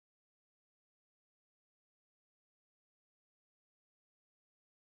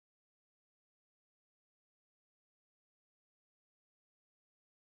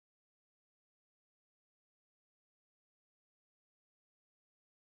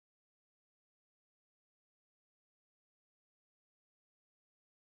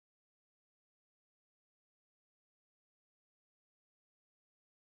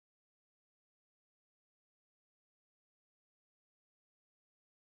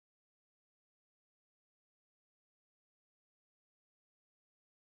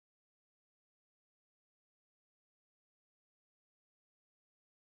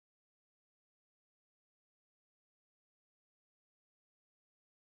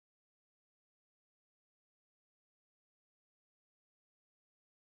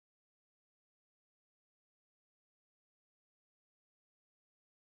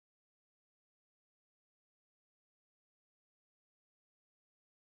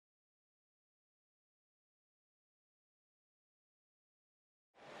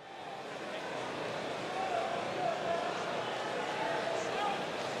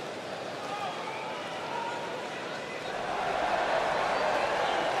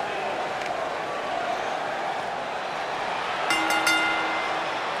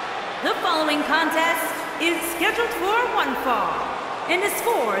following contest is scheduled for one fall and is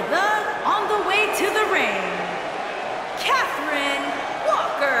for the On the Way to the Ring, Catherine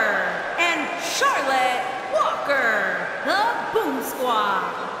Walker and Charlotte Walker, the Boom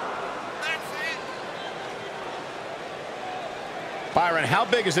Squad. Byron, how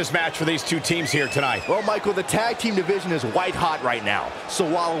big is this match for these two teams here tonight? Well, Michael, the tag team division is white hot right now. So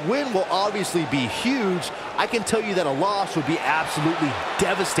while a win will obviously be huge, I can tell you that a loss would be absolutely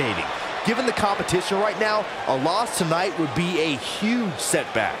devastating. Given the competition right now, a loss tonight would be a huge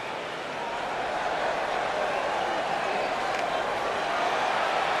setback.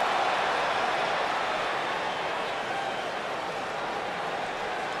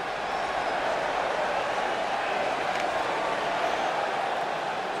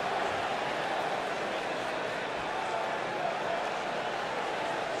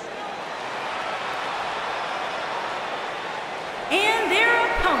 And their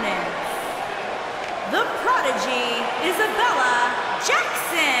opponents, the Prodigy Isabella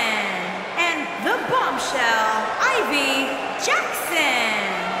Jackson and the Bombshell Ivy Jackson,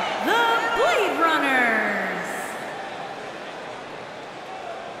 the Blade Runners.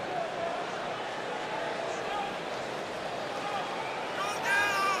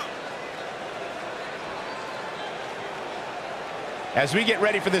 As we get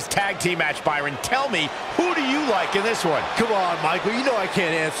ready for this tag team match, Byron, tell me, who do you like in this one? Come on, Michael, you know I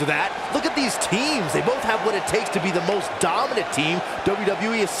can't answer that. Look at these teams. They both have what it takes to be the most dominant team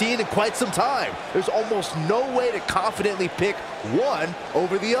WWE has seen in quite some time. There's almost no way to confidently pick one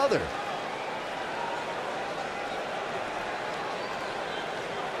over the other.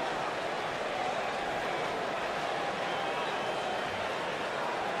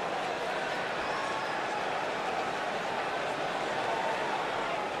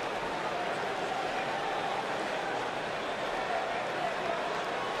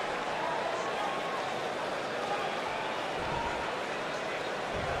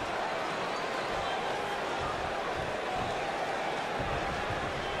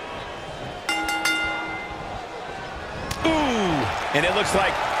 And it looks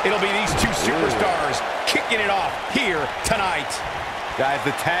like it'll be these two superstars kicking it off here tonight. Guys,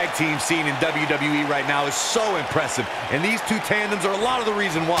 the tag team scene in WWE right now is so impressive. And these two tandems are a lot of the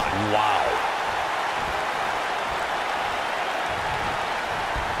reason why. Wow.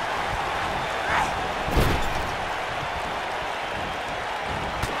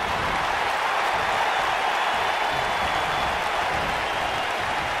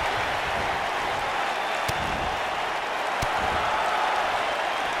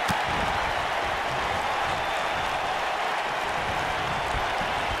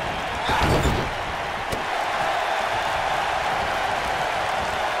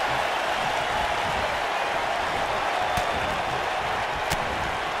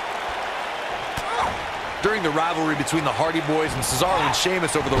 During the rivalry between the Hardy Boys and Cesaro and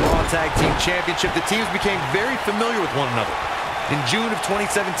Sheamus over the Raw Tag Team Championship, the teams became very familiar with one another. In June of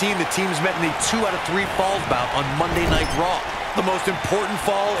 2017, the teams met in a 2 out of 3 falls bout on Monday Night Raw. The most important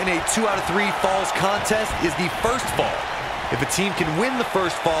fall in a 2 out of 3 falls contest is the first fall. If a team can win the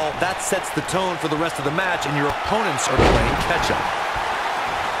first fall, that sets the tone for the rest of the match, and your opponents are playing catch-up.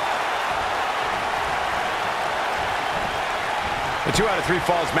 The 2 out of 3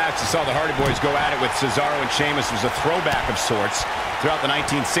 falls match that saw the Hardy Boys go at it with Cesaro and Sheamus was a throwback of sorts. Throughout the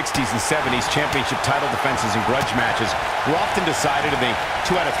 1960s and 70s, championship title defenses and grudge matches were often decided in the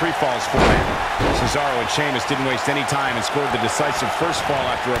 2 out of 3 falls format. Cesaro and Sheamus didn't waste any time and scored the decisive first fall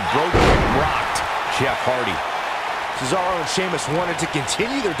after a broken and rocked Jeff Hardy. Cesaro and Sheamus wanted to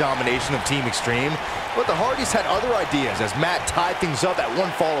continue their domination of Team Extreme, but the Hardys had other ideas as Matt tied things up at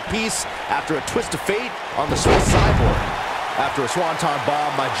 1 fall apiece after a twist of fate on the Swiss Cyborg. After a swanton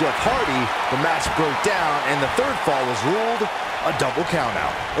bomb by Jeff Hardy, the match broke down and the 3rd fall was ruled a double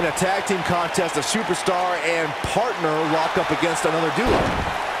countout. In a tag team contest, a superstar and partner lock up against another duo.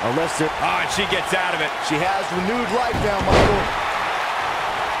 Unless it... Oh, and she gets out of it. She has renewed life now, Michael.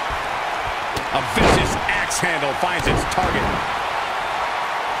 A vicious axe handle finds its target.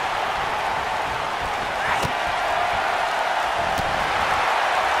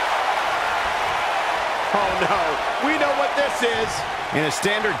 Oh no, we know what this is. In a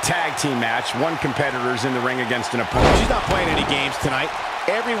standard tag team match, one competitor is in the ring against an opponent. She's not playing any games tonight.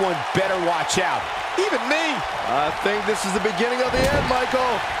 Everyone better watch out. Even me. I think this is the beginning of the end,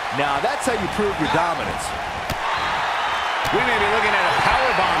 Michael. Now that's how you prove your dominance. We may be looking at a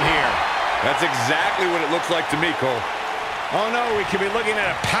powerbomb here. That's exactly what it looks like to me, Cole. Oh no, we could be looking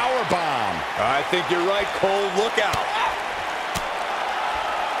at a powerbomb. I think you're right, Cole. Look out.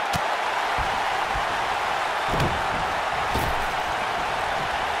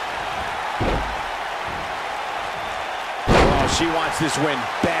 She wants this win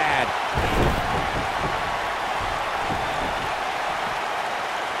bad.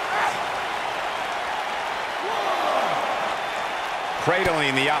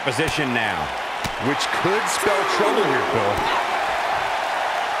 Cradling the opposition now, which could spell trouble here, Bill.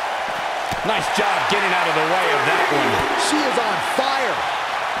 Nice job getting out of the way of that one. She is on fire.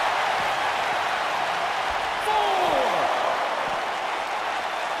 4,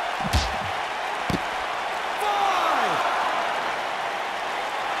 5,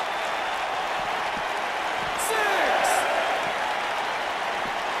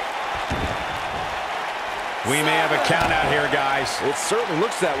 6. We may have a count out here, guys. It certainly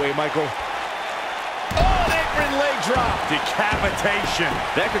looks that way, Michael. Oh, an apron leg drop. Decapitation.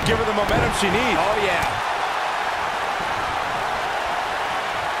 That could give her the momentum she needs. Oh, yeah.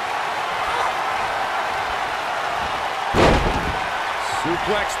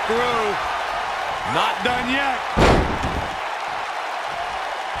 Suplex through. Not done yet.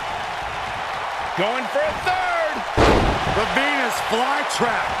 Going for a third. The Venus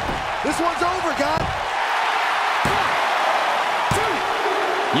flytrap. This one's over, guys.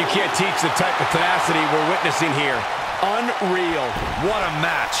 You can't teach the type of tenacity we're witnessing here. Unreal. What a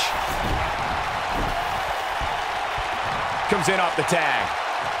match. Comes in off the tag.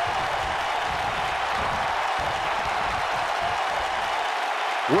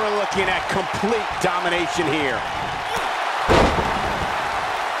 We're looking at complete domination here.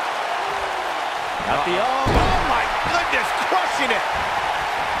 At the oh my goodness, crushing it.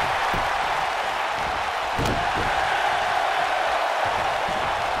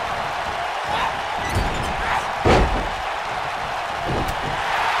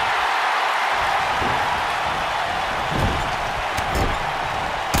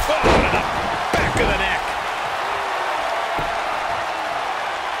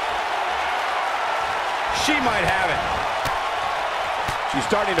 She might have it. She's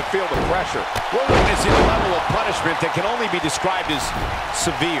starting to feel the pressure. We're witnessing a level of punishment that can only be described as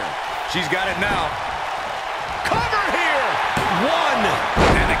severe. She's got it now. Cover here!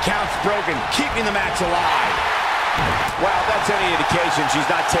 1! And the count's broken, keeping the match alive. Wow, if that's any indication, she's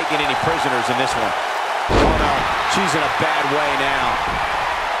not taking any prisoners in this one. Oh no, she's in a bad way now.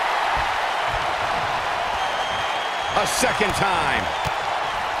 A second time.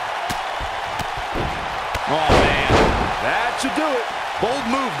 Oh, man. That should do it. Bold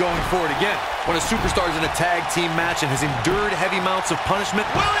move going forward again. When a superstar's in a tag team match and has endured heavy amounts of punishment.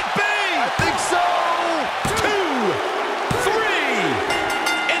 Will it be? I think so. 2,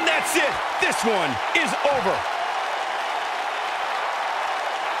 3. And that's it. This one is over.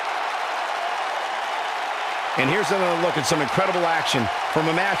 And here's another look at some incredible action from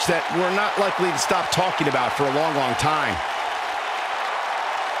a match that we're not likely to stop talking about for a long, long time.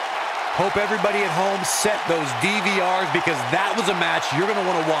 Hope everybody at home set those DVRs because that was a match you're going to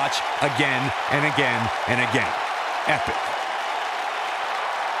want to watch again and again and again. Epic.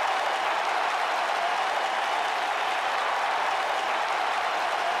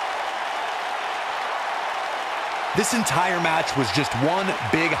 This entire match was just one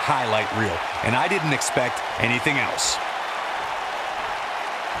big highlight reel, and I didn't expect anything else.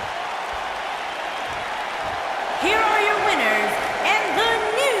 Here are your winners and the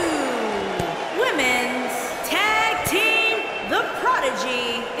new Women's Tag Team, The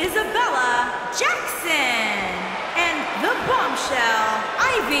Prodigy, Isabella Jackson, and The Bombshell,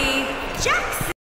 Ivy